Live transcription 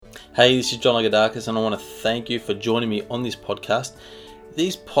Hey, this is John Lagodakis, and I want to thank you for joining me on this podcast.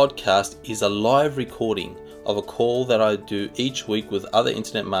 This podcast is a live recording of a call that I do each week with other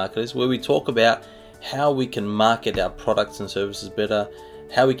internet marketers where we talk about how we can market our products and services better,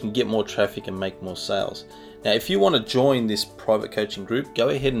 how we can get more traffic and make more sales. Now, if you want to join this private coaching group, go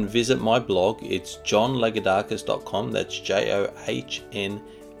ahead and visit my blog. It's johnlagodakis.com. That's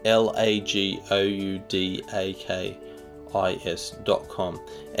JOHNLAGOUDAKIS.com.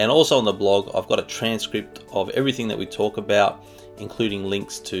 And also on the blog, I've got a transcript of everything that we talk about, including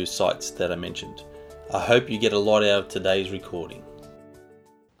links to sites that I mentioned. I hope you get a lot out of today's recording.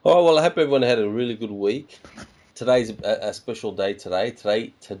 All right, well, I hope everyone had a really good week. Today's a special day today.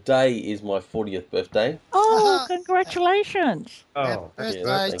 Today is my 40th birthday. Oh, congratulations. Oh,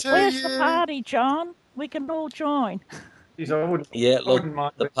 birthday to Where's you. the party, John? We can all join. geez, I wouldn't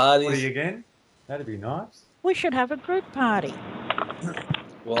mind the the parties party again. That'd be nice. We should have a group party.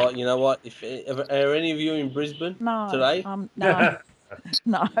 Well, you know what? Are any of you in Brisbane today? No, no.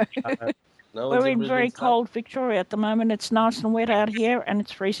 No one's We're in Brisbane very today? cold Victoria at the moment. It's nice and wet out here, and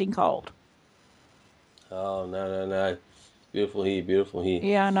it's freezing cold. Oh, no. Beautiful here.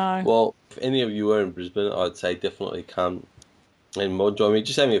 Yeah, I know. Well, if any of you are in Brisbane, I'd say definitely come and join me.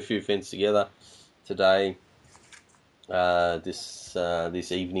 Just having a few friends together today, this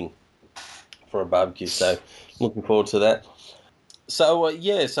evening for a barbecue. So looking forward to that. So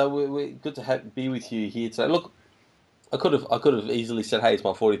we're good to be with you here today. Look, I could have easily said, hey, it's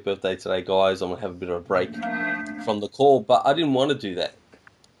my 40th birthday today, guys. I'm gonna have a bit of a break from the call, but I didn't want to do that.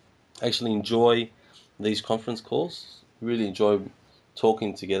 I actually enjoy these conference calls. Really enjoy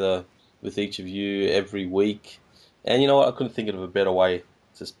talking together with each of you every week. And you know what? I couldn't think of a better way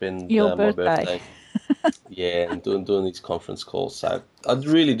to spend Your my birthday. Yeah, and doing these conference calls. So I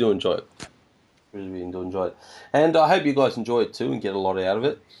really do enjoy it. Really do enjoy it. And I hope you guys enjoy it too and get a lot out of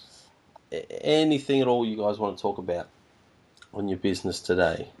it. Anything at all you guys want to talk about on your business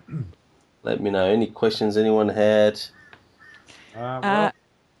today? Let me know. Any questions anyone had? Well,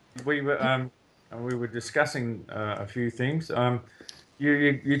 we were discussing a few things.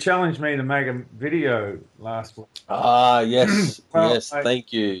 You challenged me to make a video last week. Yes, Well, yes.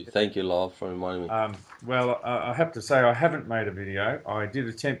 Thank you, Lyle, for reminding me. Well, I have to say I haven't made a video. I did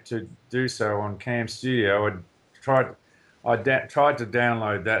attempt to do so on Cam Studio. I tried to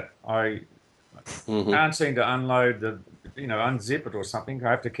download that. I can't seem to unload unzip it or something. I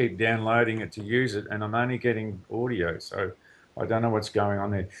have to keep downloading it to use it, and I'm only getting audio, so I don't know what's going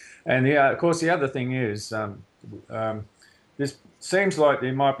on there. And of course, the other thing is, this seems like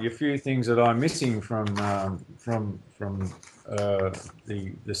there might be a few things that I'm missing from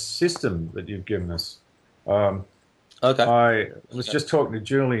the system that you've given us. Okay. I was just talking to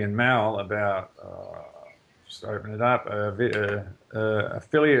Julie and Mal about just open it up,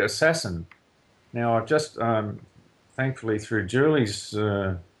 Affiliate Assassin. Now I've just thankfully through Julie's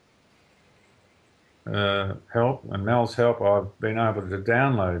help and Mel's help, I've been able to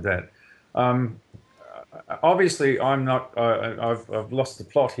download that. Obviously, I've lost the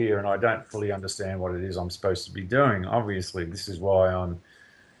plot here, and I don't fully understand what it is I'm supposed to be doing. Obviously, this is why I'm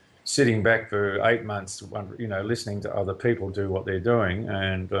sitting back for 8 months, listening to other people do what they're doing,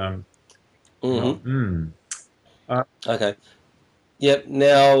 and Okay. Yep.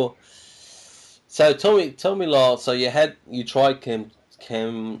 Now, so tell me, Lyle. So you tried Cam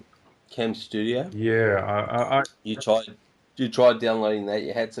Studio. Yeah, You tried downloading that.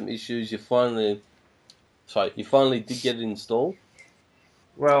 You had some issues. You finally did get it installed.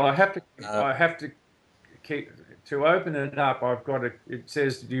 well, I have to keep to open it up. I've got to. It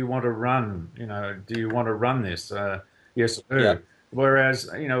says, "Do you want to run? Do you want to run this?" Yes, I do. Yeah. Whereas,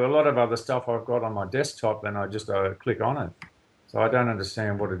 a lot of other stuff I've got on my desktop, and I just click on it. So I don't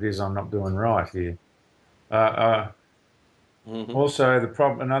understand what it is I'm not doing right here. Also,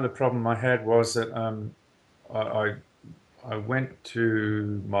 another problem I had was that I went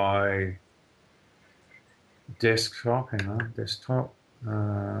to my desktop. Hang on, desktop.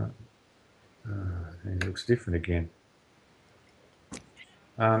 It looks different again.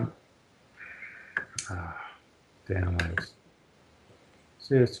 Downloads.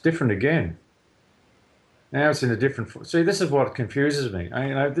 See, it's different again. Now it's in a different. See, this is what confuses me.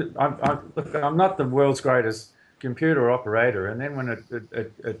 I'm not the world's greatest computer operator, and then when it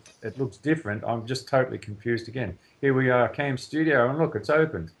looks different, I'm just totally confused again. Here we are, Cam Studio, and look, it's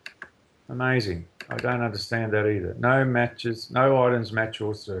opened. Amazing. I don't understand that either. No matches, no items match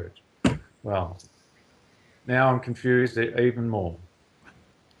or search. Well, now I'm confused even more.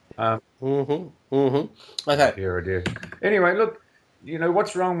 Okay. Dear. Anyway, look,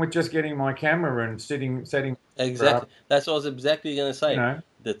 what's wrong with just getting my camera and setting Exactly. That's what I was exactly going to say.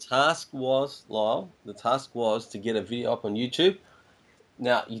 The task was, Lyle, to get a video up on YouTube.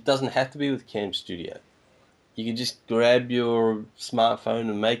 Now, it doesn't have to be with Cam Studio. You can just grab your smartphone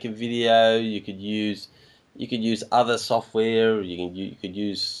and make a video. You could use other software. You could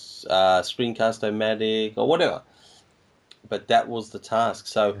use Screencast-O-Matic or whatever. But that was the task.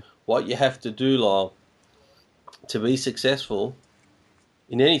 So what you have to do, Lyle, to be successful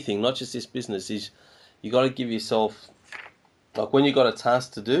in anything, not just this business, is you got to give yourself, like when you got a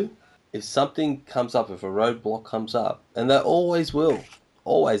task to do, if something comes up, if a roadblock comes up, and that always will,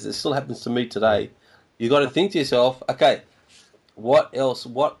 always, it still happens to me today, you got to think to yourself, okay, what else,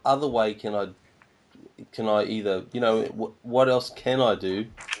 what other way can I either, what else can I do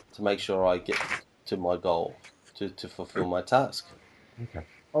to make sure I get to my goal, to fulfill my task? Okay.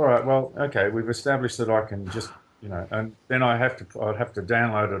 All right. Well, okay. We've established that I can just, and then I'd have to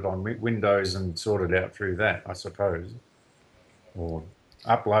download it on Windows and sort it out through that, I suppose, or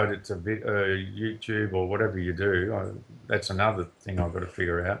upload it to YouTube or whatever you do. That's another thing I've got to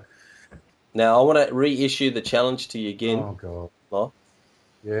figure out. Now, I want to reissue the challenge to you again. Oh, God. Well,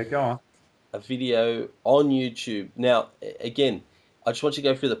 yeah, go on. A video on YouTube. Now, again, I just want you to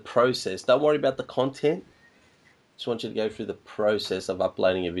go through the process. Don't worry about the content. Just want you to go through the process of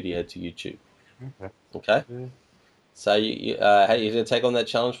uploading a video to YouTube. Okay? Yeah. So, you going to take on that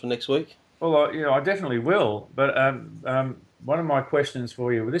challenge for next week? Well, I definitely will. But one of my questions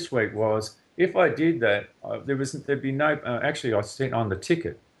for you this week was, if I did that, there'd be no. Actually, I sent on the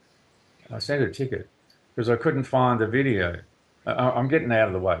ticket. I sent a ticket because I couldn't find the video. I'm getting out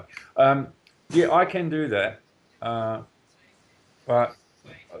of the way. Yeah, I can do that, but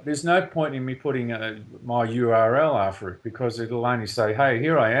there's no point in me putting my URL after it because it'll only say, "Hey,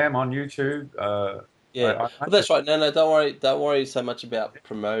 here I am on YouTube." Yeah, well, that's right. No, don't worry so much about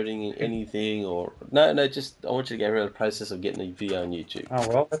promoting anything or no. Just I want you to go through the process of getting a video on YouTube. Oh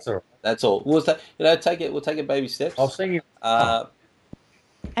well, that's all right. That's all. We'll take it baby steps. I'll sing you.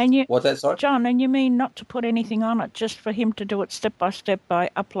 And you, what's that? Sorry, John. And you mean not to put anything on it, just for him to do it step by step by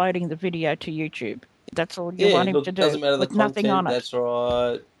uploading the video to YouTube. That's all you want him to do. Doesn't matter the with content. Nothing on it. That's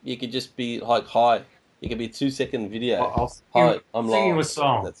right. You could just be like, "Hi." It could be a 2-second video. Hi, I'm sing you live. a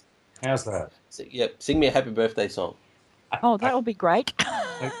song. How's that? Sing me a happy birthday song. Oh, that will be great.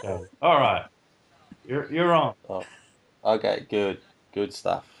 Okay. All right. You're on. Oh, okay, good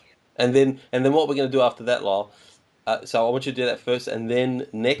stuff. And then what we're going to do after that, Lyle. So I want you to do that first, and then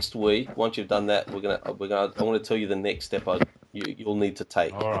next week, once you've done that, I want to tell you the next step you'll need to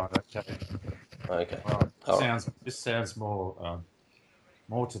take. All right. Okay. Okay. All right. This sounds more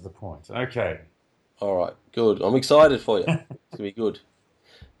to the point. Okay. All right. Good. I'm excited for you. It's gonna be good.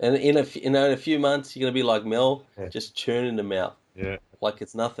 And in a few months, you're gonna be like Mel, just churning them out. Yeah. Like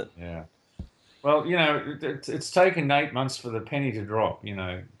it's nothing. Yeah. Well, it's taken 8 months for the penny to drop.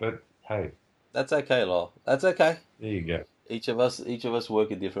 But hey. That's okay, Lyle. That's okay. There you go. Each of us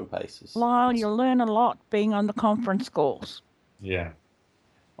work at different paces. Lyle, you'll learn a lot being on the conference calls. Yeah.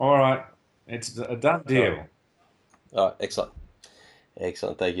 All right. It's a done deal. All right. Excellent.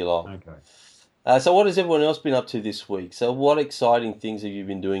 Thank you, Lyle. Okay. So what has everyone else been up to this week? So what exciting things have you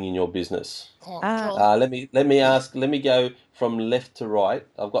been doing in your business? Let me go from left to right.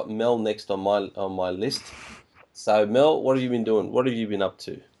 I've got Mel next on my list. So Mel, what have you been doing? What have you been up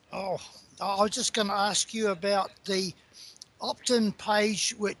to? Oh, I was just going to ask you about the opt-in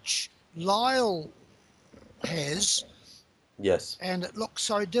page which Lyle has. Yes. And it looks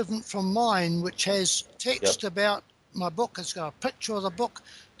so different from mine, which has text about my book. It's got a picture of the book.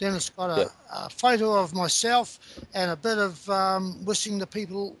 Then it's got a photo of myself and a bit of wishing the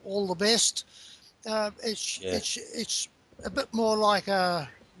people all the best. It's a bit more like a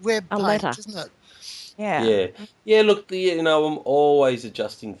web page, letter. Isn't it? Yeah. Look, I'm always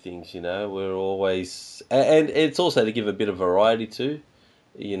adjusting things. We're always, and it's also to give a bit of variety too.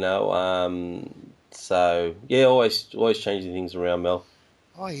 So yeah, always changing things around, Mel.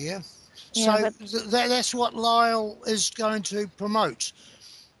 Oh yeah. So that's what Lyle is going to promote.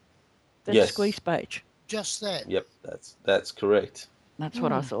 The squeeze page. Just that. Yep, that's correct. That's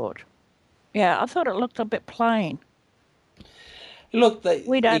what I thought. Yeah, I thought it looked a bit plain. Look,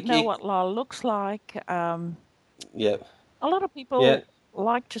 we don't know what Lyle looks like. A lot of people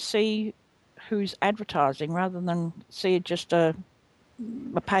like to see who's advertising rather than see just a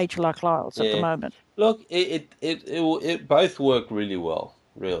page like Lyle's at the moment. Look, it both work really well,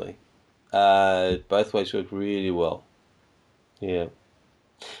 really. Both ways work really well. Yeah.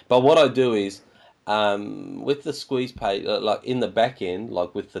 But what I do is, with the squeeze page, like in the back end,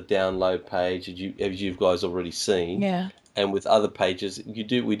 like with the download page, as you guys already seen, and with other pages, we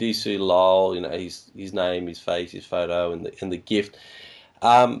do see Lyle, his name, his face, his photo, and the gift.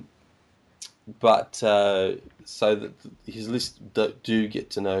 But so that his list do get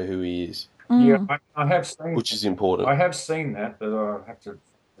to know who he is. Yeah, I have seen, which is important. I have seen that, but I have to.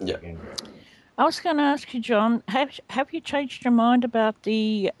 Yeah. Again. I was going to ask you, John, have you changed your mind about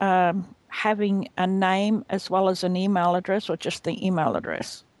the having a name as well as an email address, or just the email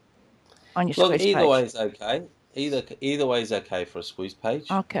address on your squeeze page? Either way is okay. Either way is okay for a squeeze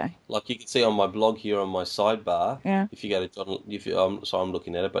page. Okay. Like you can see on my blog here on my sidebar. Yeah. If you go to I'm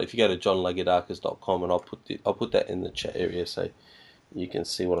looking at it, but if you go to johnlagudarkas.com, and I'll put that in the chat area so you can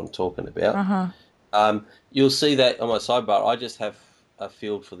see what I'm talking about. You'll see that on my sidebar. I just have a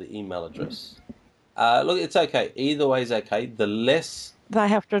field for the email address. Look, it's okay. Either way is okay. The less they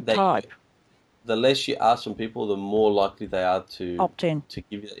have to type, the less you ask from people, the more likely they are to opt in to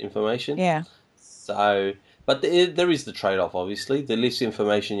give you that information. Yeah. So, but there is the trade-off. Obviously, the less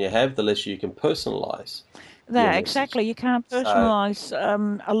information you have, the less you can personalize. That exactly. You can't personalize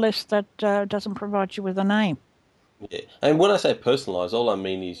a list that doesn't provide you with a name. Yeah, and when I say personalize, all I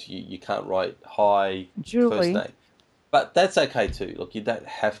mean is you can't write hi Julie. First name, but that's okay too. Look, you don't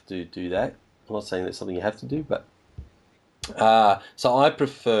have to do that. I'm not saying that's something you have to do, but so I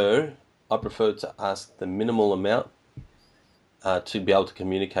prefer to ask the minimal amount to be able to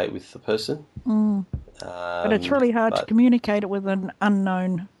communicate with the person. But it's really hard to communicate it with an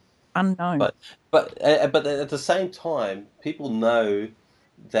unknown. But at the same time, people know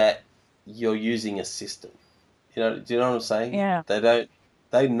that you're using a system. Do you know what I'm saying? Yeah.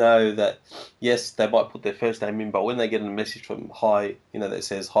 They know that, yes, they might put their first name in, but when they get a message from hi, that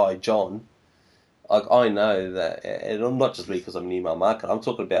says hi John, I know that, and I'm not just me because I'm an email marketer. I'm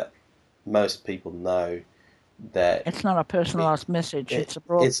talking about most people know that it's not a personalised message. It's a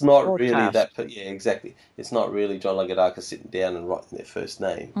broadcast. It's not really that. Yeah, exactly. It's not really John Lagodarkas sitting down and writing their first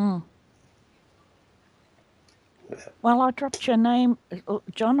name. Yeah. Well, I dropped your name,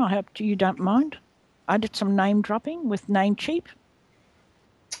 John. I hope you don't mind. I did some name dropping with Namecheap.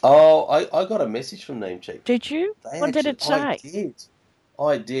 Oh, I got a message from Namecheap. Did you? What did it say?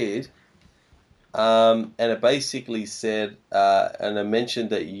 I did. And it basically said, and I mentioned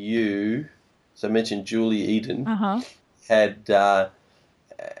that I mentioned Julie Eden, had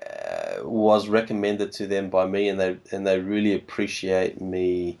was recommended to them by me, and they really appreciate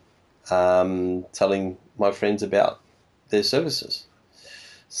me telling my friends about their services.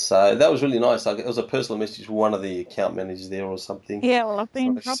 So that was really nice. It was a personal message from one of the account managers there or something. Yeah, well, I've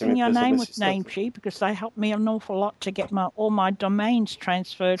been dropping your name with Namecheap because they helped me an awful lot to get all my domains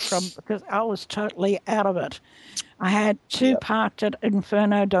transferred because I was totally out of it. I had two parked at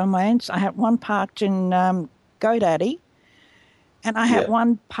Inferno Domains. I had one parked in GoDaddy, and I had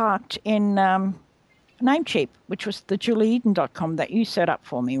one parked in Namecheap, which was the julieeden.com that you set up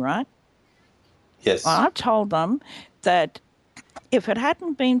for me, right? Yes. Well, I told them that if it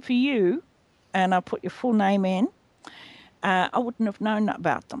hadn't been for you, and I put your full name in, I wouldn't have known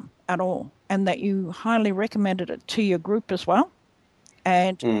about them at all, and that you highly recommended it to your group as well.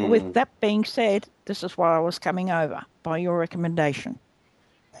 And with that being said, this is why I was coming over, by your recommendation.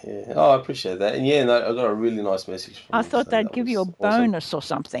 Yeah, I appreciate that. And I got a really nice message from I thought they'd give you a bonus or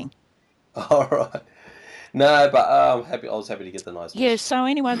something. All right. No, but I was happy to get the nice message. Yeah, so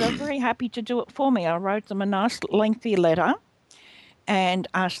anyway, they're very happy to do it for me. I wrote them a nice lengthy letter and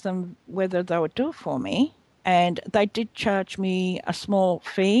asked them whether they would do it for me. And they did charge me a small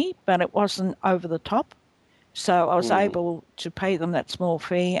fee, but it wasn't over the top. So I was able to pay them that small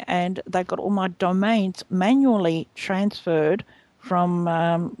fee, and they got all my domains manually transferred from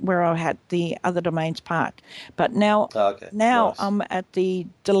where I had the other domains parked. But now nice. I'm at the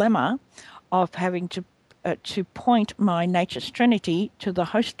dilemma of having to point my Nature's Trinity to the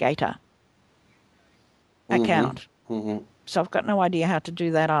HostGator account. So I've got no idea how to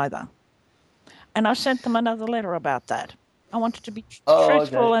do that either. And I sent them another letter about that. I wanted to be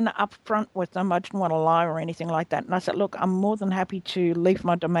truthful and upfront with them. I didn't want to lie or anything like that. And I said, look, I'm more than happy to leave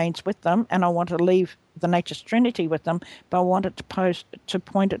my domains with them, and I want to leave the Nature's Trinity with them, but I wanted to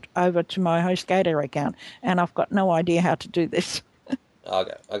point it over to my HostGator account, and I've got no idea how to do this.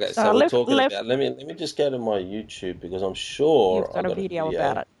 Okay. So we're talking about. Let me just go to my YouTube because I'm sure you've got a video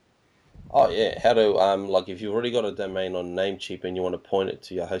about it. Oh yeah, how to like if you've already got a domain on Namecheap and you want to point it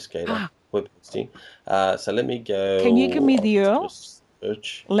to your HostGator web hosting. So let me go. Can you give me the URL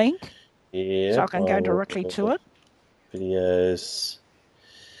search link? Yeah. So I can go directly to it. Videos.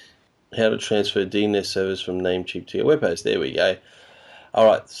 How to transfer DNS servers from Namecheap to your web host. There we go. All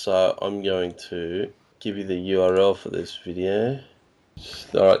right, so I'm going to give you the URL for this video.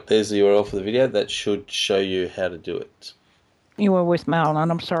 All right, there's the URL for the video. That should show you how to do it. You were with Mal, and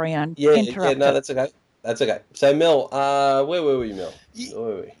I'm sorry I interrupted. Yeah, no, that's okay. That's okay. So, Mel, where were we, Mel? Where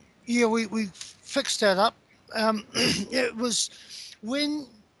were we? Yeah, we fixed that up. It was when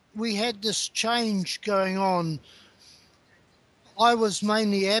we had this change going on, I was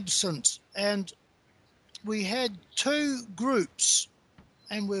mainly absent, and we had two groups,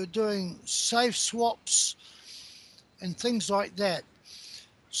 and we were doing safe swaps and things like that.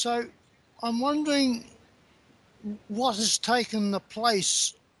 So I'm wondering what has taken the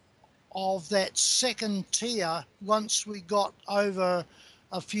place of that second tier once we got over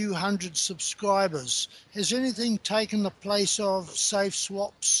a few hundred subscribers. Has anything taken the place of safe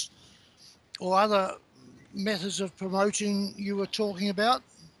swaps or other methods of promoting you were talking about?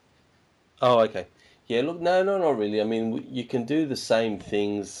 Oh, okay. Yeah, look, no, not really. I mean, you can do the same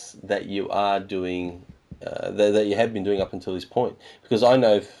things that you are doing, that you have been doing up until this point. Because I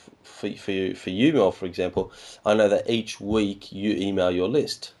know for you, Mel, for example, I know that each week you email your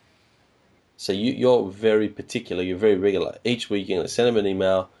list. So you're very particular, you're very regular. Each week you're going to send them an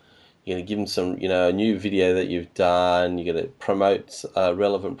email, you're going to give them some, a new video that you've done, you're going to promote a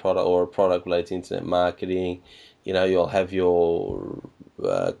relevant product or a product related to internet marketing. You'll have your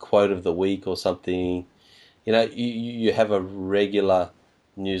quote of the week or something. You have a regular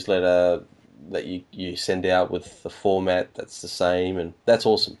newsletter that you send out with the format that's the same, and that's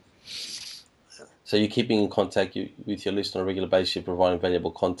awesome. So you're keeping in contact with your list on a regular basis, you're providing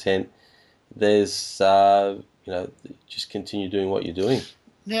valuable content. There's, just continue doing what you're doing.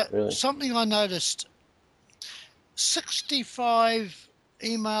 Now, really. Something I noticed, 65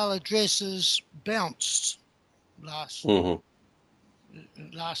 email addresses bounced last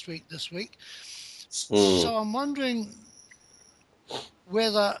week, this week. So I'm wondering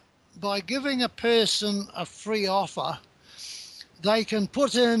whether by giving a person a free offer, they can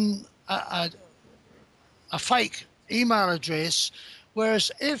put in a fake email address,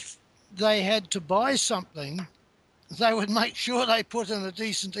 whereas if they had to buy something, they would make sure they put in a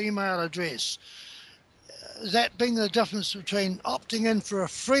decent email address. That being the difference between opting in for a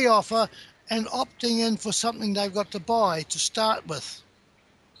free offer and opting in for something they've got to buy to start with.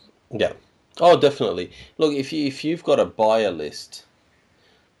 Yeah. Oh, definitely. Look, if you've got a buyer list,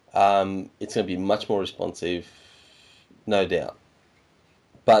 it's going to be much more responsive, no doubt.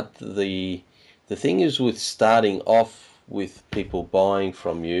 But the thing is with starting off with people buying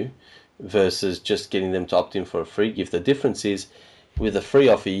from you versus just getting them to opt in for a free gift, the difference is with a free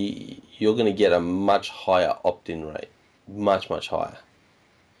offer, you're going to get a much higher opt-in rate, much higher.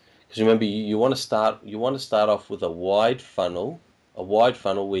 Because remember, you want to start off with a wide funnel where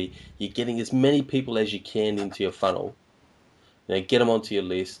you're getting as many people as you can into your funnel. Get them onto your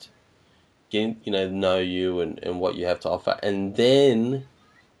list, know you and what you have to offer, and then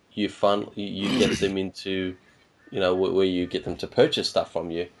you get them into, where you get them to purchase stuff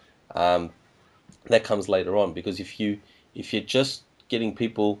from you. That comes later on, because if you're just getting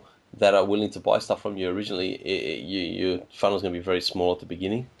people that are willing to buy stuff from you originally, your funnel's going to be very small at the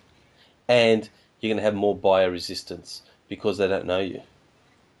beginning, and you're going to have more buyer resistance because they don't know you.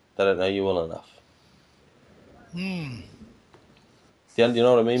 They don't know you well enough. Do you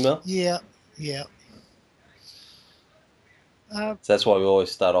know what I mean, Mel? Yeah. So that's why we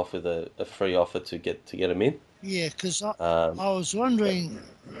always start off with a free offer to get them in. Yeah, because I was wondering,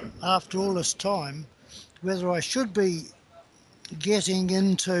 after all this time, whether I should be getting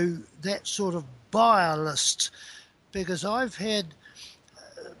into that sort of buyer list, because I've had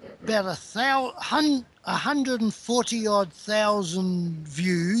about 140 odd thousand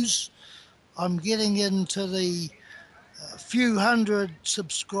views. I'm getting into the few hundred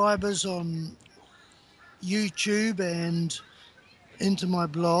subscribers on YouTube and into my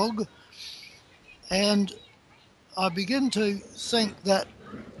blog, and I begin to think that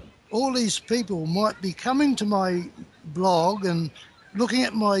all these people might be coming to my blog and looking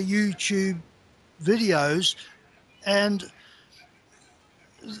at my YouTube videos, and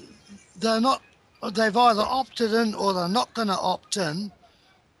they've either opted in or they're not going to opt in.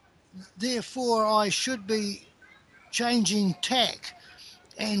 Therefore, I should be changing tack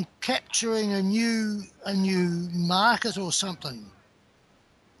and capturing a new market or something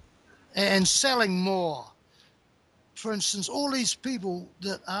and selling more. For instance, all these people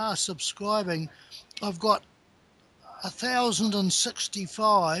that are subscribing, I've got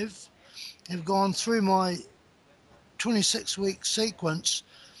 1,065 have gone through my 26-week sequence.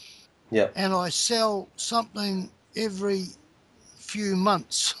 Yeah. And I sell something every few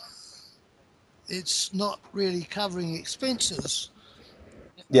months. It's not really covering expenses.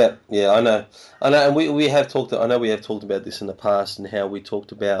 Yeah, I know, and we have talked. I know we have talked about this in the past, and how we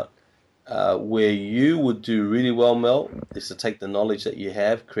talked about where you would do really well, Mel, is to take the knowledge that you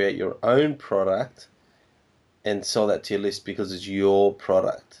have, create your own product, and sell that to your list because it's your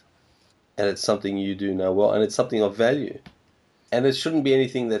product and it's something you do know well and it's something of value. And it shouldn't be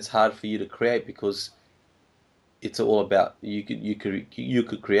anything that's hard for you to create because it's all about you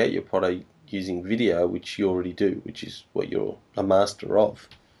could create your product using video, which you already do, which is what you're a master of.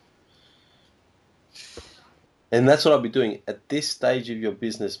 And that's what I'll be doing at this stage of your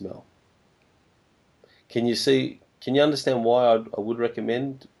business, Mel. Can you understand why I would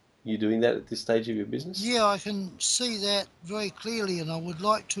recommend you doing that at this stage of your business? Yeah, I can see that very clearly, and I would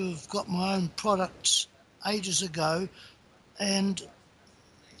like to have got my own products ages ago, and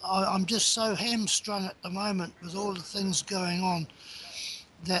I'm just so hamstrung at the moment with all the things going on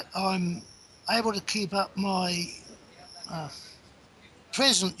that I'm able to keep up my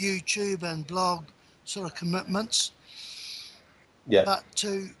present YouTube and blog sort of commitments. Yeah. But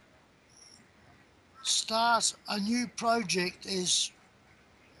to start a new project is,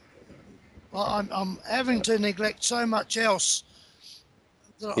 well, I'm having to neglect so much else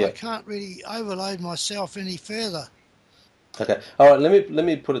that I can't really overload myself any further. Okay. All right. Let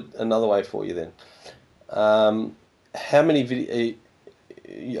me put it another way for you then. How many video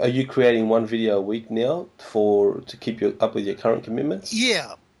are you creating? One video a week now to keep you up with your current commitments?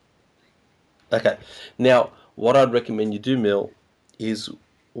 Yeah. Okay. Now, what I'd recommend you do, Mel, is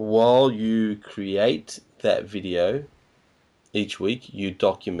while you create that video each week, you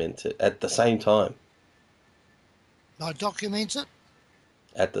document it at the same time. I document it?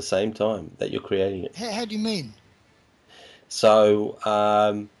 At the same time that you're creating it. How do you mean? So,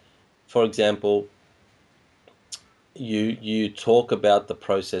 for example, you talk about the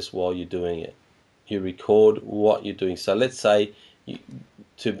process while you're doing it. You record what you're doing. So let's say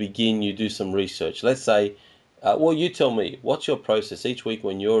to begin, you do some research. Let's say, well, you tell me, what's your process each week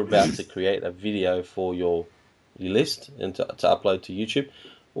when you're about to create a video for your list and to upload to YouTube?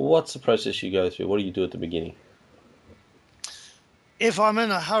 What's the process you go through? What do you do at the beginning? If I'm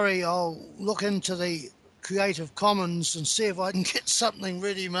in a hurry, I'll look into the Creative Commons and see if I can get something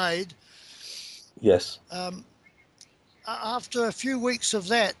ready-made. Yes. After a few weeks of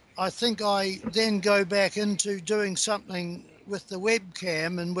that, I think I then go back into doing something with the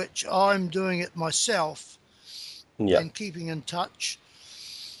webcam in which I'm doing it myself and keeping in touch.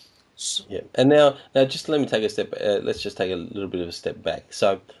 So, yeah. And now just let me take a step. Let's just take a little bit of a step back.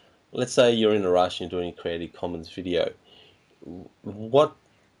 So let's say you're in a rush and you're doing a Creative Commons video. What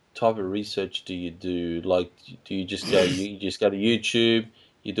type of research do you do? Like, do you just go? You just go to YouTube?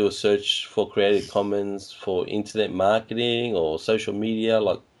 You do a search for Creative Commons for internet marketing or social media?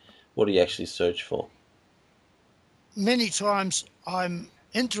 Like, what do you actually search for? Many times I'm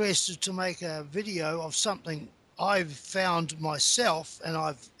interested to make a video of something I've found myself and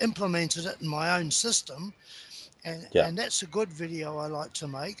I've implemented it in my own system. And that's a good video I like to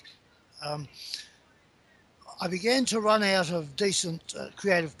make. I began to run out of decent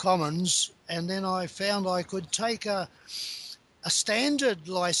Creative Commons, and then I found I could take a standard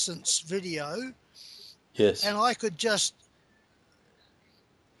license video, and I could just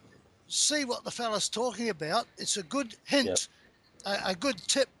see what the fella's talking about. It's a good hint, a good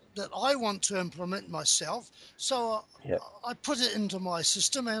tip that I want to implement myself. So I put it into my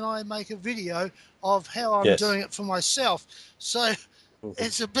system and I make a video of how I'm doing it for myself. So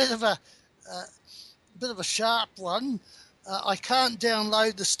it's a bit of a sharp one. I can't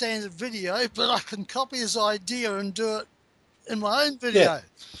download the standard video, but I can copy his idea and do it in my own video. Yeah.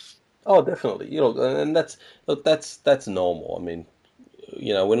 Oh, definitely. And that's normal. I mean,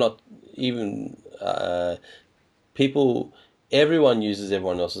 we're not even people. Everyone uses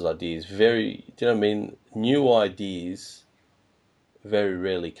everyone else's ideas. Do you know what I mean? New ideas very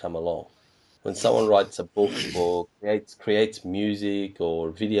rarely come along. When someone writes a book or creates music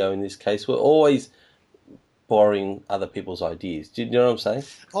or video, in this case, we're always borrowing other people's ideas. Do you know what I'm saying?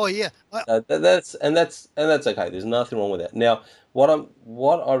 Oh yeah. That's okay. There's nothing wrong with that. Now, what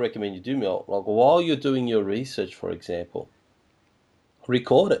I recommend you do, Mel, like while you're doing your research, for example,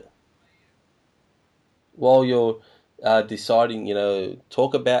 record it. While you're deciding,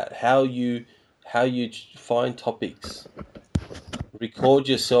 talk about how you find topics. Record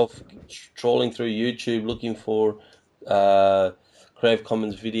yourself trawling through YouTube looking for Creative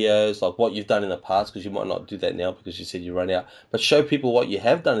Commons videos, like what you've done in the past, because you might not do that now because you said you run out. But show people what you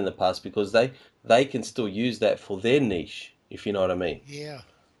have done in the past because they can still use that for their niche, if you know what I mean. Yeah.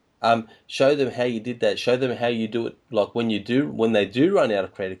 Show them how you did that. Show them how you do it. Like when they do run out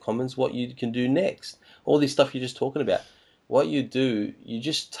of Creative Commons, what you can do next. All this stuff you're just talking about. What you do, you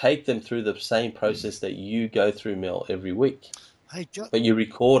just take them through the same process that you go through, Mel, every week. Hey, but you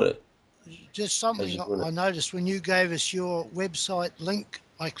record it. Just something I noticed when you gave us your website link,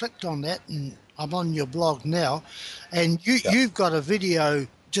 I clicked on that and I'm on your blog now, and you've got a video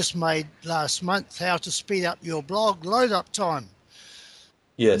just made last month, how to speed up your blog load up time.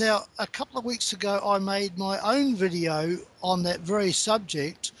 Yes. Now, a couple of weeks ago, I made my own video on that very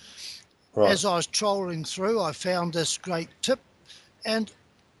subject. Right. As I was trolling through, I found this great tip, and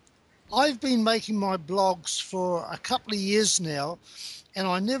I've been making my blogs for a couple of years now, and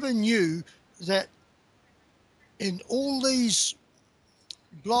I never knew that in all these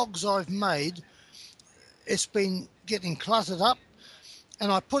blogs I've made, it's been getting cluttered up, and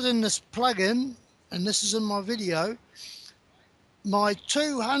I put in this plugin, and this is in my video. My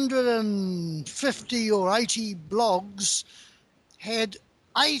 250 or 80 blogs had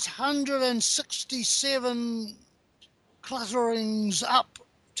 867 clutterings up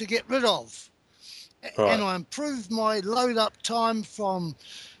to get rid of. Right. And I improved my load up time from,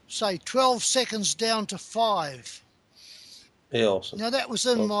 say, 12 seconds down to 5. Yeah, awesome. Now, that was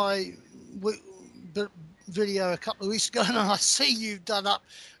in my video a couple of weeks ago, and I see you've done up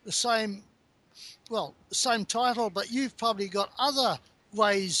the same title, but you've probably got other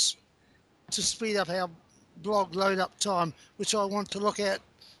ways to speed up our blog load up time, which I want to look at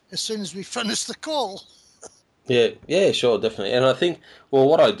as soon as we finish the call. Yeah, sure, definitely. And I think, well,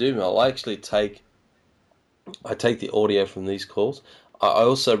 what I do, Mel, I actually take the audio from these calls. I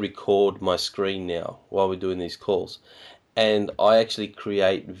also record my screen now while we're doing these calls, and I actually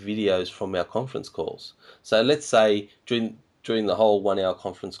create videos from our conference calls. So let's say during the whole 1 hour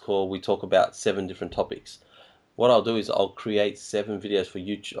conference call, we talk about 7 different topics. What I'll do is I'll create 7 videos for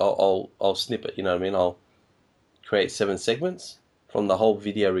YouTube. I'll snip it, you know what I mean? I'll create 7 segments from the whole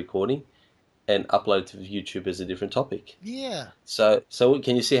video recording and upload to YouTube as a different topic. Yeah. So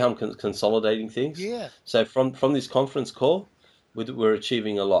can you see how I'm consolidating things? Yeah. So from this conference call, we're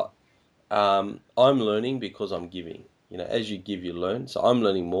achieving a lot. I'm learning because I'm giving. You know, as you give, you learn. So I'm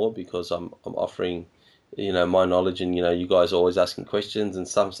learning more because I'm offering, you know, my knowledge, and, you know, you guys are always asking questions, and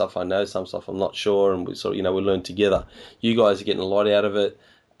some stuff I know, some stuff I'm not sure, and we sort of, you know, we learn together. You guys are getting a lot out of it.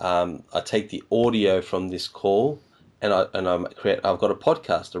 I take the audio from this call, and I've got a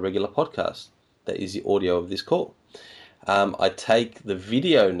podcast, a regular podcast that is the audio of this call. I take the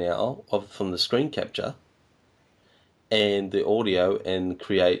video now from the screen capture and the audio and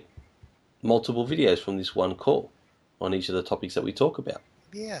create multiple videos from this one call on each of the topics that we talk about.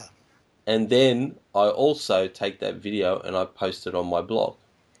 Yeah. And then I also take that video and I post it on my blog.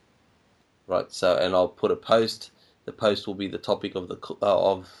 Right. So, and I'll put a post. The post will be the topic of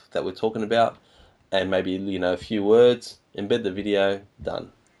that we're talking about, and maybe, you know, a few words. Embed the video.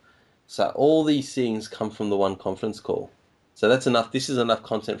 Done. So all these things come from the one conference call. So that's enough. This is enough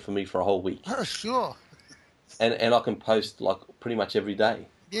content for me for a whole week. Oh, sure. And I can post like pretty much every day.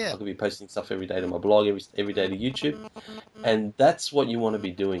 Yeah. I could be posting stuff every day to my blog, every day to YouTube. And that's what you want to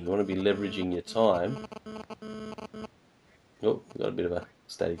be doing. You want to be leveraging your time. Oh, we got a bit of a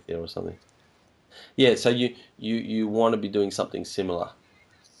static there or something. Yeah, so you want to be doing something similar.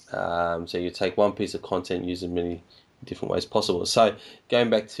 So you take one piece of content, use it in many different ways possible. So going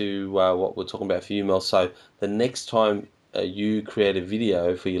back to what we're talking about for you, Mel, so the next time you create a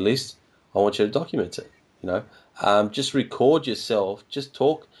video for your list, I want you to document it. You know, just record yourself, just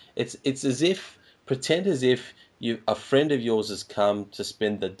talk. It's as if, pretend as if a friend of yours has come to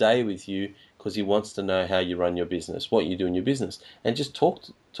spend the day with you because he wants to know how you run your business, what you do in your business, and just talk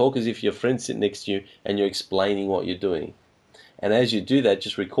as if your friend's sitting next to you and you're explaining what you're doing. And as you do that,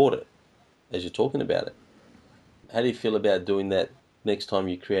 just record it as you're talking about it. How do you feel about doing that next time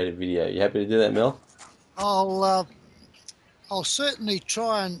you create a video? You happy to do that, Mel? I'll certainly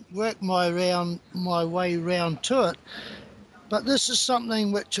try and work my way round to it, but this is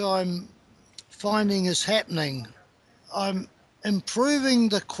something which I'm finding is happening. I'm improving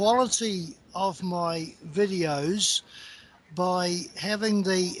the quality of my videos by having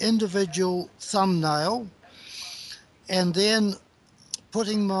the individual thumbnail and then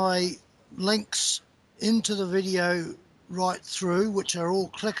putting my links into the video right through, which are all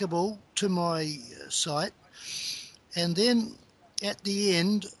clickable to my site. And then at the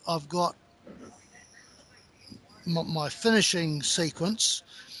end, I've got my finishing sequence.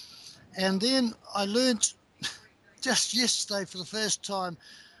 And then I learned just yesterday for the first time,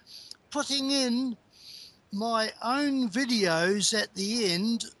 putting in my own videos at the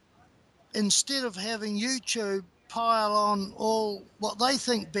end instead of having YouTube pile on all what they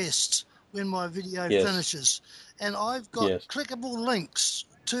think best when my video finishes. And I've got clickable links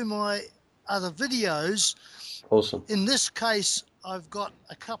to my other videos. Awesome. In this case, I've got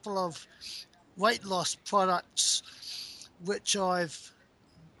a couple of weight loss products which I've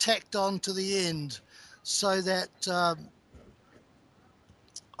tacked on to the end so that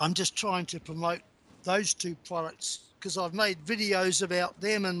I'm just trying to promote those two products because I've made videos about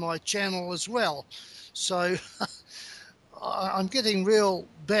them in my channel as well. So I'm getting real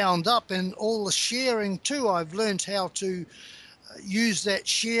bound up in all the sharing too. I've learned how to use that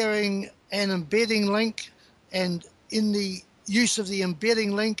sharing and embedding link, and in the use of the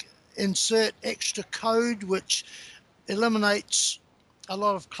embedding link, insert extra code which eliminates a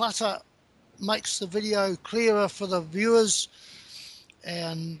lot of clutter, makes the video clearer for the viewers,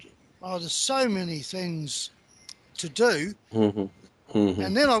 and there's so many things to do. And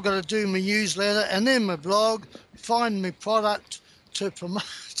then I've got to do my newsletter and then my blog, find my product to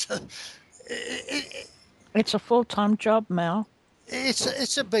promote. It's a full-time job, Mel.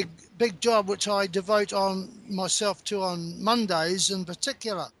 It's a big job which I devote on myself to on Mondays in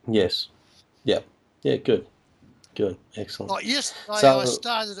particular. Yes. Yeah. Yeah. Good. Excellent. Like yesterday, I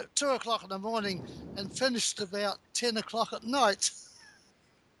started at 2 o'clock in the morning and finished about 10 o'clock at night.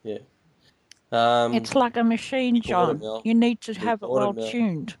 Yeah. It's like a machine, John. You need to have it well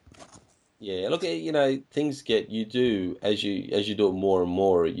tuned. Yeah, look, things get as you do it more and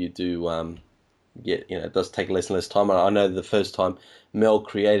more, you do get, it does take less and less time. I know the first time Mel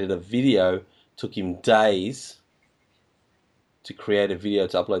created a video, took him days to create a video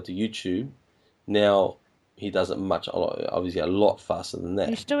to upload to YouTube. Now he does it obviously a lot faster than that.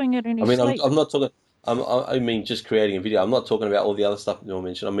 He's doing it in his sleep. I'm not talking. I mean, just creating a video. I'm not talking about all the other stuff you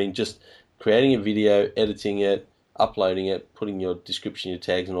mentioned. I mean, just creating a video, editing it, uploading it, putting your description, your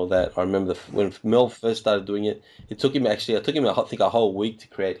tags, and all that. I remember when Mel first started doing it. It took him I think a whole week to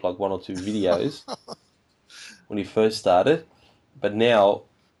create like 1 or 2 videos when he first started. But now,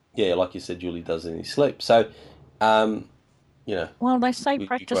 yeah, like you said, Julie does it in his sleep. So, Well, they say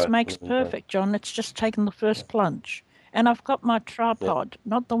practice makes perfect, John. It's just taking the first plunge. And I've got my tripod,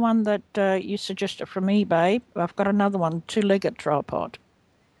 not the one that you suggested from eBay. I've got another one, 2-legged tripod.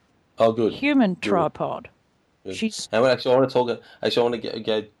 Oh, good. Human tripod. And I want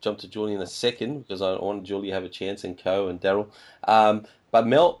to jump to Julie in a second because I want Julie to have a chance, and Co and Daryl. But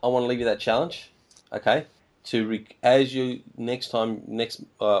Mel, I want to leave you that challenge, okay? As you next on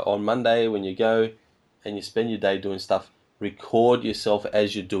Monday when you go and you spend your day doing stuff, record yourself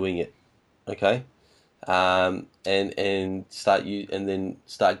as you're doing it, okay? And then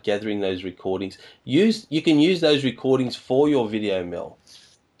start gathering those recordings. You can use those recordings for your video, Mel.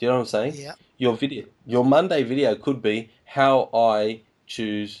 Do you know what I'm saying? Yeah. Your Monday video could be how I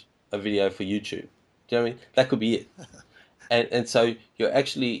choose a video for YouTube. Do you know what I mean? That could be it. And so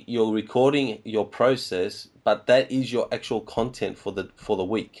you're recording your process, but that is your actual content for the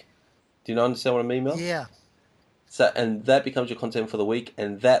week. Do you understand what I mean, Mel? Yeah. So, and that becomes your content for the week,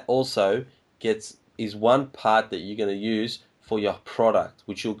 and that also is one part that you're going to use for your product,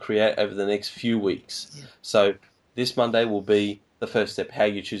 which you'll create over the next few weeks. Yeah. So this Monday will be the first step, how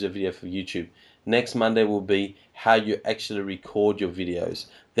you choose a video for YouTube. Next Monday will be how you actually record your videos.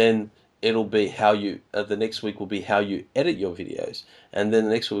 Then it'll be the next week will be how you edit your videos. And then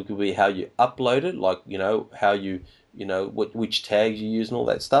the next week will be how you upload it, like, how which tags you use and all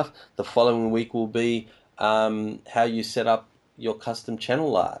that stuff. The following week will be how you set up your custom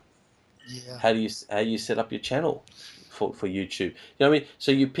channel art. Yeah. How you set up your channel for YouTube. You know what I mean?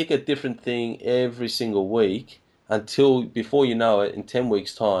 So you pick a different thing every single week until, before you know it, in 10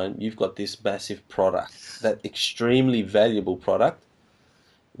 weeks' time, you've got this massive product, that extremely valuable product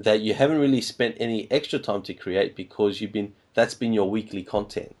that you haven't really spent any extra time to create because that's been your weekly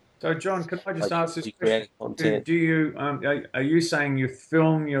content. So, John, can I just ask this question? Do you are you saying you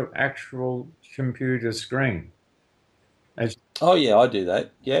film your actual computer screen? Oh yeah, I do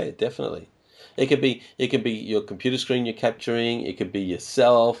that. Yeah, definitely. It could be your computer screen you're capturing. It could be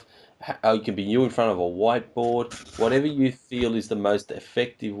yourself. It can be you in front of a whiteboard. Whatever you feel is the most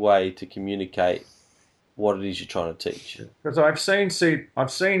effective way to communicate what it is you're trying to teach. Because I've seen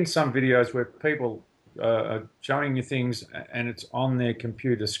some videos where people are showing you things and it's on their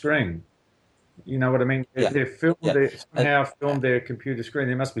computer screen. You know what I mean? Yeah. They've filmed their computer screen.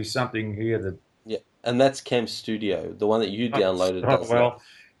 There must be something here that. Yeah, and that's Cam Studio, the one that you downloaded.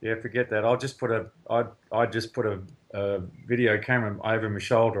 Yeah, forget that. I just put a video camera over my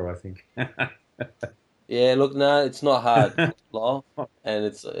shoulder, I think. Yeah, look, no, it's not hard, Lyle, and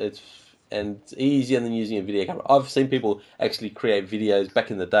it's easier than using a video camera. I've seen people actually create videos back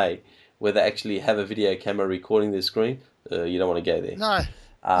in the day where they actually have a video camera recording their screen. You don't want to go there. No.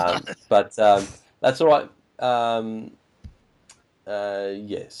 But that's all right.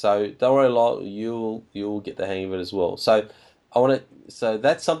 Yeah, so don't worry, Lyle. You'll get the hang of it as well. So So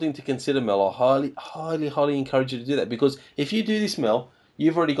that's something to consider, Mel. I highly encourage you to do that, because if you do this, Mel,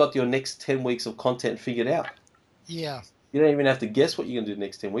 you've already got your next 10 weeks of content figured out. Yeah. You don't even have to guess what you're going to do the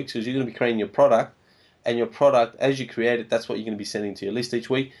next 10 weeks because you're going to be creating your product, and your product, as you create it, that's what you're going to be sending to your list each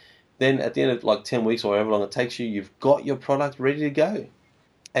week. Then at the end of like 10 weeks or however long it takes you, you've got your product ready to go.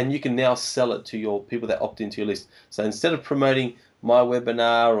 And you can now sell it to your people that opt into your list. So instead of promoting my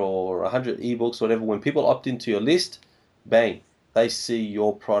webinar or 100 ebooks or whatever, when people opt into your list, bang, they see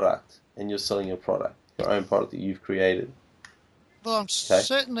your product and you're selling your product, your own product that you've created. Well, I'm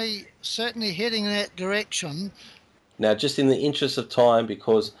certainly heading in that direction. Now, just in the interest of time,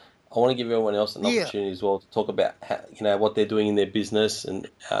 because I want to give everyone else an opportunity as well to talk about how, what they're doing in their business, and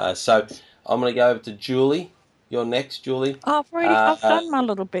so I'm going to go over to Julie. You're next, Julie. I've done my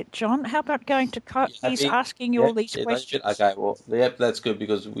little bit, John. How about going to he's asking you all these questions? Okay, well, yep, that's good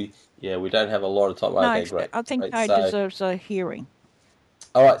because we don't have a lot of time. No, okay, great. I think Ko deserves a hearing.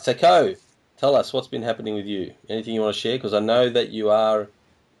 All right, so Ko, tell us what's been happening with you. Anything you want to share? Because I know that you are,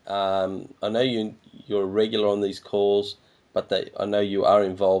 I know you're a regular on these calls, but I know you are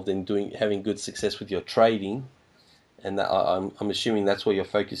involved in having good success with your trading, and that I'm assuming that's where you're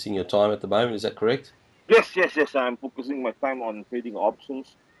focusing your time at the moment. Is that correct? Yes. I'm focusing my time on trading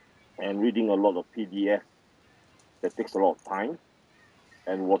options and reading a lot of PDF. That takes a lot of time,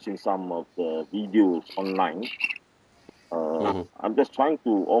 and watching some of the videos online. I'm just trying to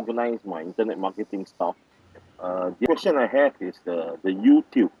organize my internet marketing stuff. The question I have is the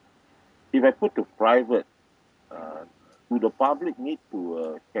YouTube. If I put to private, do the public need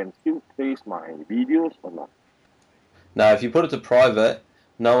to can still trace my videos or not? No, if you put it to private,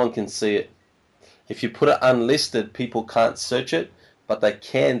 no one can see it. If you put it unlisted, people can't search it, but they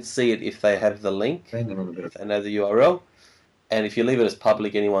can see it if they have the link, if they know the URL. And if you leave it as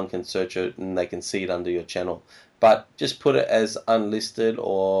public, anyone can search it and they can see it under your channel. But just put it as unlisted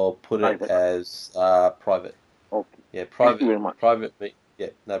or put it as private. Okay. Yeah, private. Thank you very much. Private. Yeah,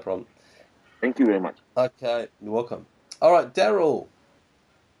 no problem. Thank you very much. Okay, you're welcome. All right, Daryl.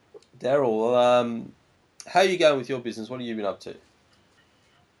 Daryl, how are you going with your business? What have you been up to?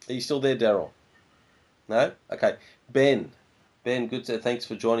 Are you still there, Daryl? No? Okay. Ben, good to thanks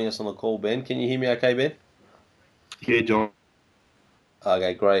for joining us on the call, Ben. Can you hear me okay, Ben? Yeah, John.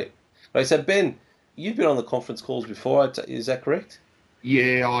 Okay, great. Right, so Ben, you've been on the conference calls before, is that correct?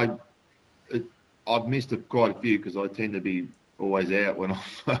 Yeah, I've missed quite a few because I tend to be always out when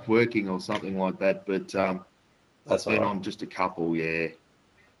I'm working or something like that, but I've been on just a couple, yeah.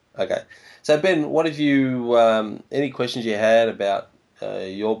 Okay. So Ben, what have you, any questions you had about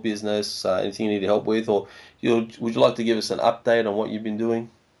your business, anything you need help with, or would you like to give us an update on what you've been doing?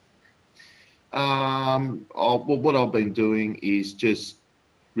 What I've been doing is just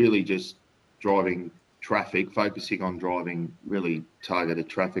driving traffic, focusing on driving really targeted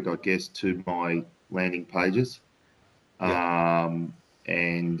traffic, I guess, to my landing pages. Yeah.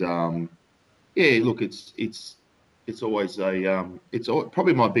 Look, it's always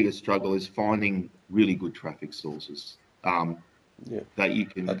probably my biggest struggle is finding really good traffic sources that you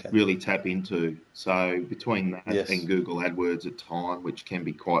can really tap into. So between that and Google AdWords at time, which can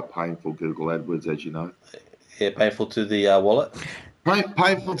be quite painful, Google AdWords, as you know. Yeah, painful to the wallet.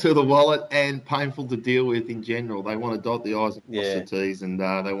 Painful to the wallet and painful to deal with in general. They want to dot the I's and cross the T's, and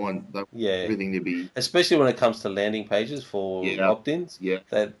they want everything to be... Especially when it comes to landing pages for opt-ins,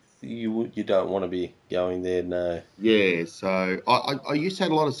 that you don't want to be going there, no. Yeah, so I used to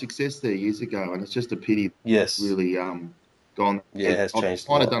have a lot of success there years ago, and it's just a pity it's really gone. Yeah, it has changed. I've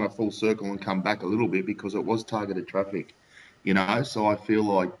kind of done a full circle and come back a little bit because it was targeted traffic, so I feel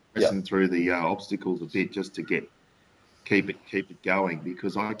like pressing through the obstacles a bit just to keep it going,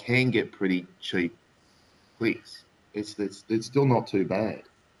 because I can get pretty cheap clicks. It's still not too bad.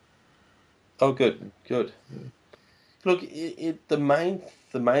 Oh, good. Yeah. Look, the main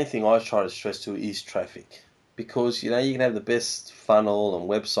thing I try to stress to is traffic, because you can have the best funnel and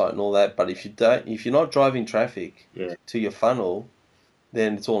website and all that, but if you're not driving traffic to your funnel,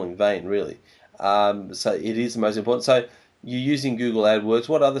 then it's all in vain, really. So it is the most important. So you're using Google AdWords.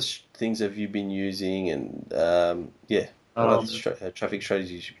 What other things have you been using? And what other traffic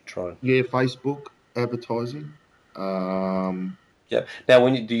strategies you've been trying? Yeah, Facebook advertising. Yeah. Now,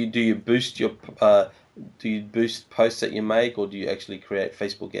 when do you boost your do you boost posts that you make, or do you actually create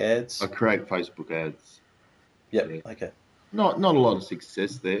Facebook ads? I create Facebook ads. Yep. Yeah. Okay. Not a lot of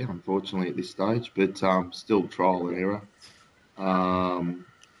success there, unfortunately, at this stage, but still trial and error.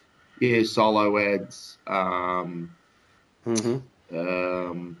 Solo ads. SEO,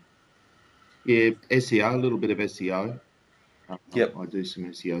 a little bit of SEO. I do some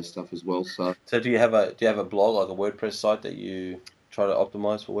SEO stuff as well. So do you have a blog, like a WordPress site that you try to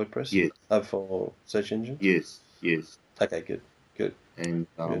optimize for WordPress? Yes. For search engine? Yes. Okay, good. And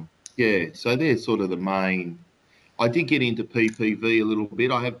so they're sort of the main. I did get into PPV a little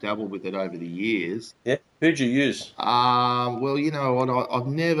bit. I have dabbled with it over the years. Yeah. Who'd you use? Well, you know what? I've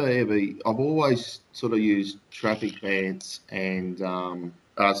never ever. I've always sort of used Traffic Vance and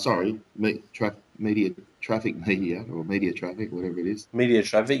Media Traffic, whatever it is. Media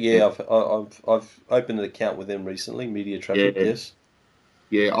Traffic. Yeah, I've opened an account with them recently. Media Traffic. Yeah. Yes.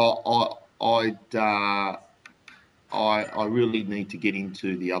 Yeah. I really need to get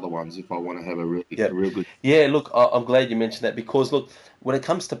into the other ones if I want to have a real good. Yeah, look, I'm glad you mentioned that because look, when it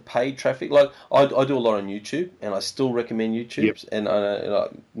comes to paid traffic, like I do a lot on YouTube, and I still recommend YouTube. Yep. And I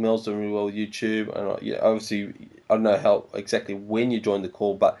know Mel's doing really well with YouTube, and obviously I don't know how exactly when you joined the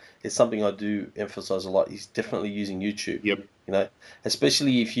call, but it's something I do emphasize a lot. He's definitely using YouTube. Yep. You know,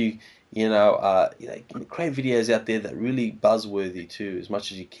 especially if you create videos out there that really buzzworthy too, as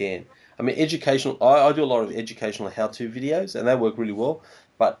much as you can. I mean, educational. I do a lot of educational how-to videos, and they work really well.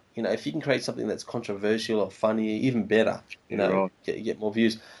 But if you can create something that's controversial or funny, even better. Get more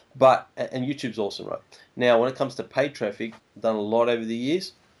views. But and YouTube's awesome, right? Now, when it comes to paid traffic, I've done a lot over the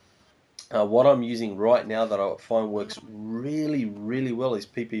years. What I'm using right now that I find works really, really well is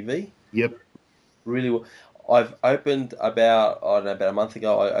PPV. Yep. Really well. I've opened about a month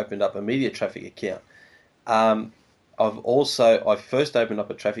ago. I opened up a media traffic account. I first opened up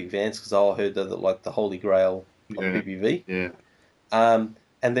a Traffic Vance because I heard that like the holy grail of PPV. Yeah.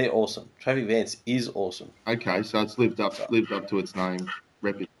 And they're awesome. Traffic Vance is awesome. Okay, so it's lived up to its name.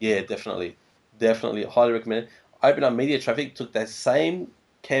 Yeah, definitely, highly recommend it. Opened up media traffic, took that same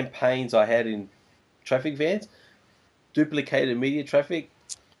campaigns I had in Traffic Vance, duplicated media traffic.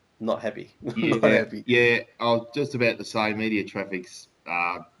 Not happy. Yeah, not happy. Yeah. I was just about to say media traffic's.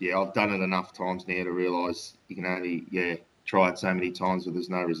 I've done it enough times now to realise you can only try it so many times but there's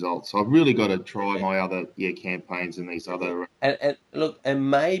no results. So I've really got to try my other campaigns and these other. And look, and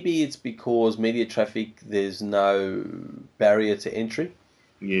maybe it's because media traffic there's no barrier to entry.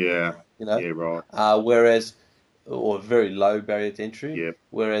 Yeah. Yeah, right. Whereas, or very low barrier to entry. Yeah.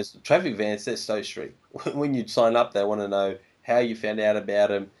 Whereas Traffic Vance, they're so strict. When you sign up, they want to know how you found out about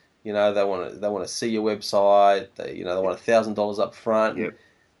them. They want to see your website. They want $1,000 up front. Yep.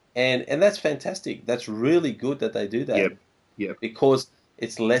 And that's fantastic. That's really good that they do that. Yep. Yep. Because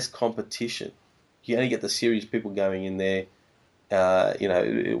it's less competition. You only get the serious people going in there.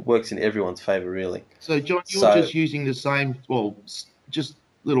 It works in everyone's favour, really. So, John, you're just using the same, just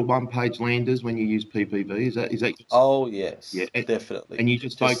little one-page landers when you use PPV. Is that? Oh yes, yeah, definitely. And you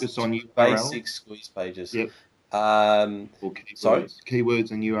just focus on URL? Basic squeeze pages. Yep. Or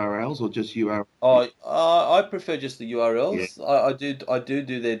keywords and URLs, or just URL? I prefer just the URLs. Yeah. I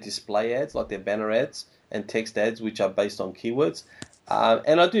do their display ads, like their banner ads and text ads, which are based on keywords,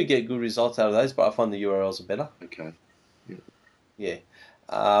 and I do get good results out of those. But I find the URLs are better. Okay. Yeah.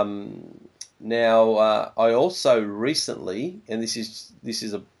 Now I also recently, and this is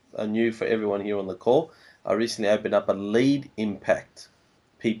a new for everyone here on the call. I recently opened up a Lead Impact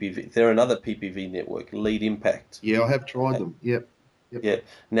PPV. They're another PPV network, Lead Impact. Yeah, I have tried them. Yep. Yeah.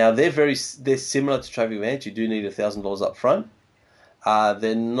 Now they're similar to Traffic Vance. You do need $1,000 up front.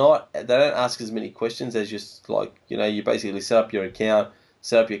 They don't ask as many questions as just like you basically set up your account,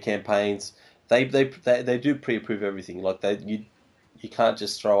 set up your campaigns. They do pre-approve everything. Like you can't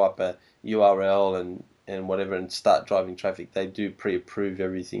just throw up a URL and whatever and start driving traffic. They do pre-approve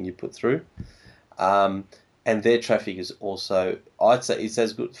everything you put through. And their traffic is also, I'd say it's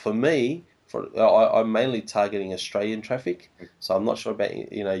as good for me. I'm mainly targeting Australian traffic, so I'm not sure about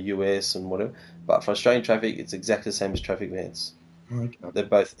US and whatever. But for Australian traffic, it's exactly the same as Traffic Vance. Okay. They're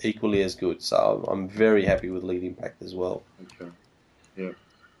both equally as good, so I'm very happy with Lead Impact as well. Okay. Yeah.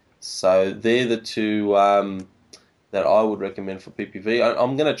 So they're the two that I would recommend for PPV.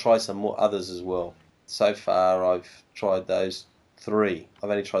 I'm going to try some more others as well. So far, I've tried those 3.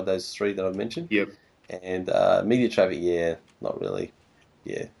 I've only tried those 3 that I've mentioned. Yep. And media traffic, not really.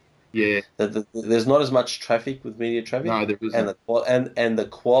 Yeah. Yeah. There's not as much traffic with media traffic. No, there isn't. And the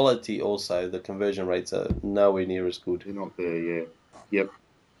quality also, the conversion rates are nowhere near as good. They're not there, yeah. Yep.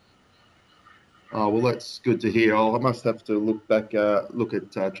 Oh, well, that's good to hear. I must have to look at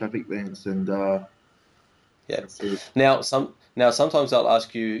Traffic Vance and. Yeah. Now sometimes I'll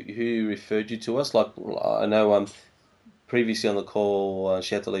ask you who referred you to us. Like I know previously on the call,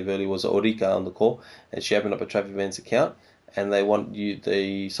 she had to leave early. Was Orika on the call, and she opened up a Traffic Vance account, and they want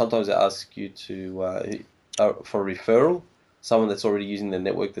you. Sometimes they ask you to for a referral. Someone that's already using the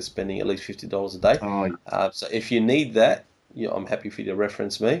network that's spending at least $50 a day. Oh. So if you need that, I'm happy for you to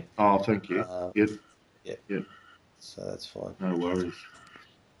reference me. Oh, thank you. Yep. Yep. So that's fine. No worries.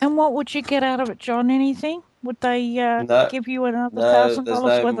 And what would you get out of it, John? Anything? Would they give you another $1,000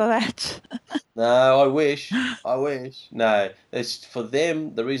 worth of that? No, I wish. I wish. No, it's for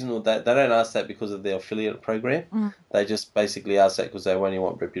them. The reason that they don't ask that because of their affiliate program. They just basically ask that because they only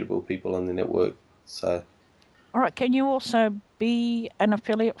want reputable people on the network. So. All right. Can you also be an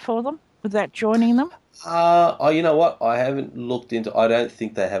affiliate for them without joining them? You know what? I haven't looked into. I don't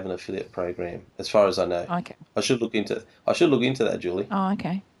think they have an affiliate program, as far as I know. Okay. I should look into that, Julie. Oh,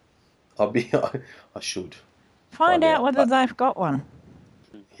 okay. I should find out whether they've got one.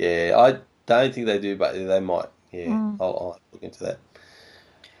 Yeah, I don't think they do, but they might. Yeah, I'll look into that.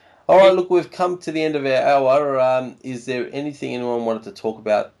 All right, look, we've come to the end of our hour. Is there anything anyone wanted to talk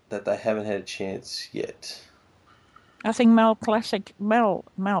about that they haven't had a chance yet? I think Mel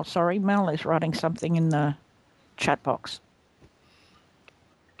is writing something in the chat box.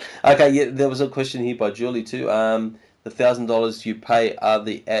 Okay, yeah, there was a question here by Julie too. The $1,000 you pay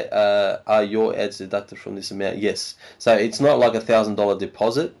are your ads deducted from this amount? Yes. So it's not like $1,000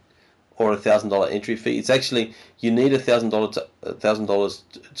 deposit or $1,000 entry fee. It's actually you need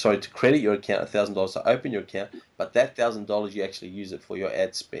 $1,000 to credit your account, $1,000 to open your account, but that $1,000 you actually use it for your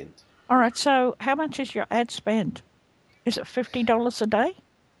ad spend. All right. So how much is your ad spend? Is it $50 a day?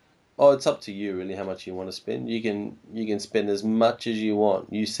 Oh, it's up to you really how much you want to spend. You can spend as much as you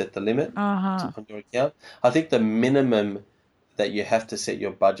want. You set the limit on your account. I think the minimum that you have to set your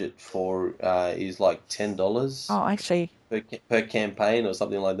budget for is like $10. Oh, I see. Per campaign or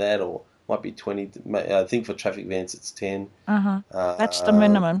something like that, or might be 20. I think for traffic events it's 10. That's the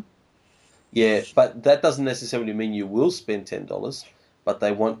minimum. Yeah, but that doesn't necessarily mean you will spend $10. But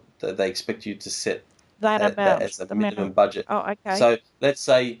they expect you to set that as a minimum budget. Oh, okay. So let's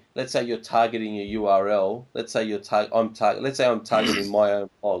say you're targeting a URL. Let's say I'm targeting my own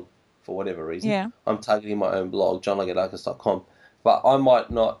blog for whatever reason. Yeah. I'm targeting my own blog, johnleggedarkness.com. But I might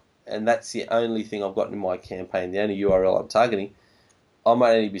not, and that's the only thing I've got in my campaign, the only URL I'm targeting. I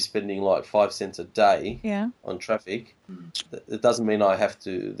might only be spending like 5 cents a day on traffic. It doesn't mean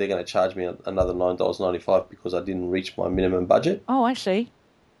they're going to charge me another $9.95 because I didn't reach my minimum budget. Oh, I see.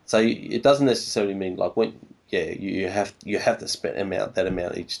 So it doesn't necessarily mean like you have to spend that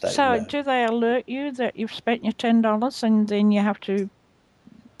amount each day. So do they alert you that you've spent your $10 and then you have to?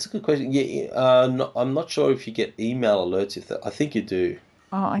 That's a good question. Yeah, I'm not sure if you get email alerts. I think you do.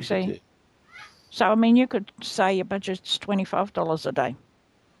 Oh, I see. So I mean, you could say your budget's $25 a day.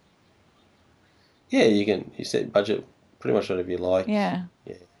 Yeah, you set budget pretty much whatever you like. Yeah.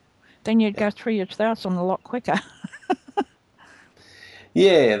 Yeah. Then you'd go through your 1,000 a lot quicker.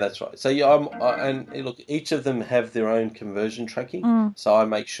 Yeah, that's right. So and look, each of them have their own conversion tracking. So I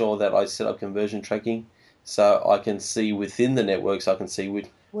make sure that I set up conversion tracking, so I can see within the networks. I can see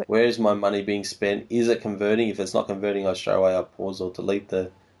where is my money being spent. Is it converting? If it's not converting, I straight away pause or delete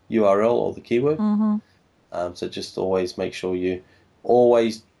the URL or the keyword. So just always make sure you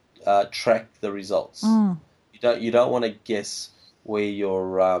always track the results. You don't want to guess where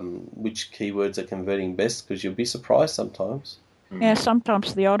which keywords are converting best, because you'll be surprised sometimes. Yeah,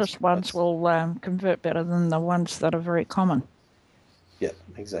 sometimes the oddest ones will convert better than the ones that are very common. Yeah,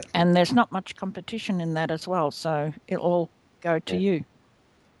 exactly. And there's not much competition in that as well, so it'll all go to you.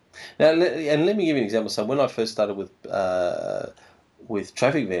 Now, let me give you an example. So when I first started with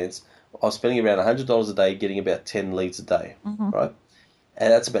traffic vans, I was spending around $100 a day, getting about 10 leads a day, right?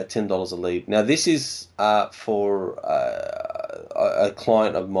 And that's about $10 a lead. Now, this is for a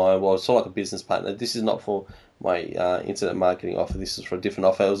client of mine. Well, it's sort of like a business partner. This is not for my internet marketing offer. This is for a different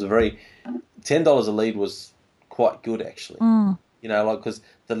offer. It was $10 a lead was quite good, actually. You know, like, because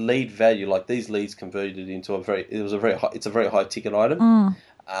the lead value, like these leads converted into it's a very high ticket item.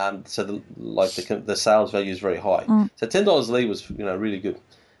 So the sales value is very high. So $10 a lead was really good.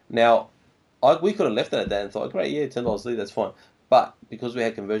 Now, we could have left it at that and thought, great, yeah, $10 a lead, that's fine. But because we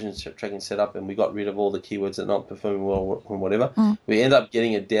had conversion tracking set up and we got rid of all the keywords that are not performing well or whatever, we end up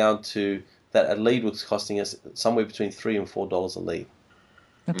getting it down to that a lead was costing us somewhere between $3 and $4 a lead.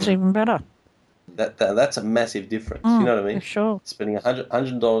 That's even better. That's a massive difference. You know what I mean? For sure. Spending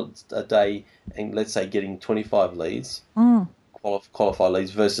 $100 a day and let's say getting 25 leads, qualified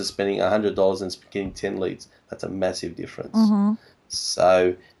leads, versus spending $100 and getting 10 leads. That's a massive difference.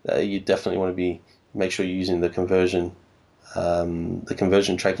 So you definitely want to make sure you're using the conversion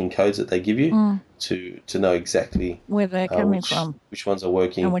tracking codes that they give you to know exactly where they're coming from, which ones are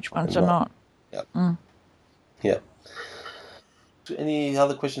working and which ones are not. Yeah. Yeah. Any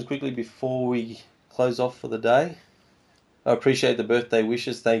other questions quickly before we close off for the day? I appreciate the birthday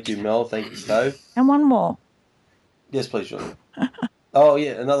wishes. Thank you, Mel. Thank you, Stove. And one more. Yes, please, Julie. Oh,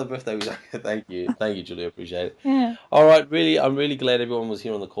 yeah, another birthday wish. Thank you, Julie. I appreciate it. Yeah. All right, I'm really glad everyone was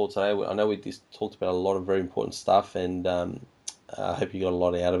here on the call today. I know we just talked about a lot of very important stuff, and I hope you got a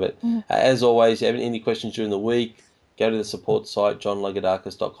lot out of it. As always, if you have any questions during the week, go to the support site,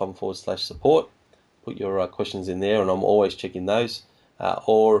 johnlagoudakis.com/support. Put your questions in there, and I'm always checking those.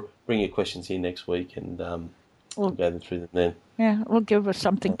 Or bring your questions here next week, and we'll go through them then. Yeah, we'll give us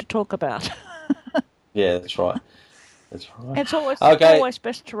something to talk about. Yeah, that's right. That's right. It's always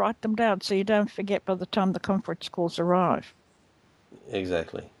best to write them down so you don't forget by the time the conference calls arrive.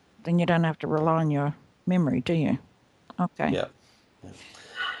 Exactly. Then you don't have to rely on your memory, do you? Okay. Yeah.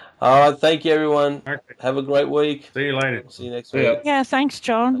 All right. Thank you, everyone. Okay. Have a great week. See you later. See you next week. Yeah, thanks,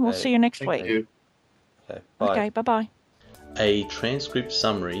 John. Okay. We'll see you next week. You. Okay, bye. Okay, bye-bye. A transcript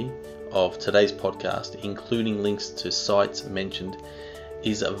summary of today's podcast, including links to sites mentioned,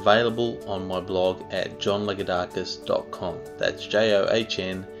 is available on my blog at johnlagoudakis.com. That's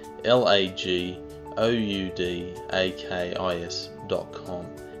JOHNLAGOUDAKIS.com.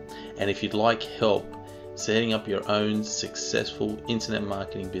 And if you'd like help setting up your own successful internet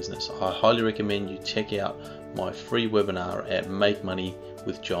marketing business, I highly recommend you check out my free webinar at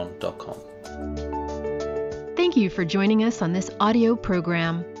makemoneywithjohn.com. Thank you for joining us on this audio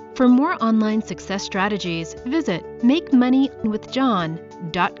program. For more online success strategies, visit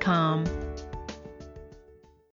MakeMoneyWithJohn.com.